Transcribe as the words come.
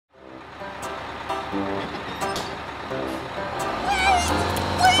Wait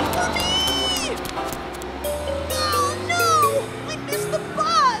for me! Oh no! I missed the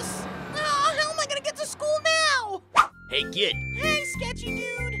bus! Oh, how am I gonna get to school now? Hey kid, Hey, sketchy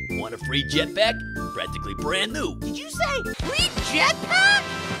dude! want a free jetpack? Practically brand new. Did you say free jetpack?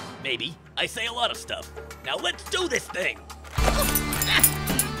 Maybe. I say a lot of stuff. Now let's do this thing.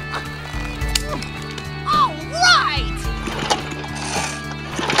 All right!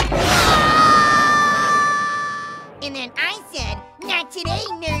 And then I said, not today,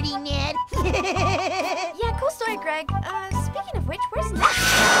 nerdy Ned. Yeah, cool story, Greg. Speaking of which, where's Ned?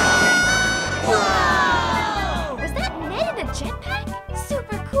 Whoa! Was that Ned in a jetpack?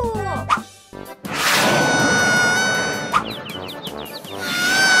 Super cool.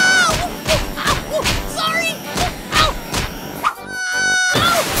 Sorry!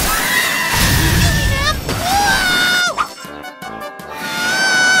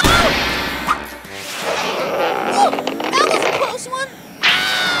 That was a close one!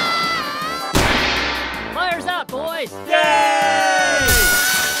 Fire's out, boys! Yay!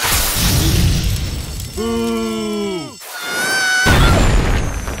 Boo!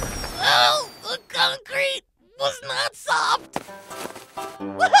 Oh, the concrete was not soft!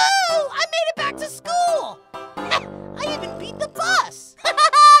 Woohoo!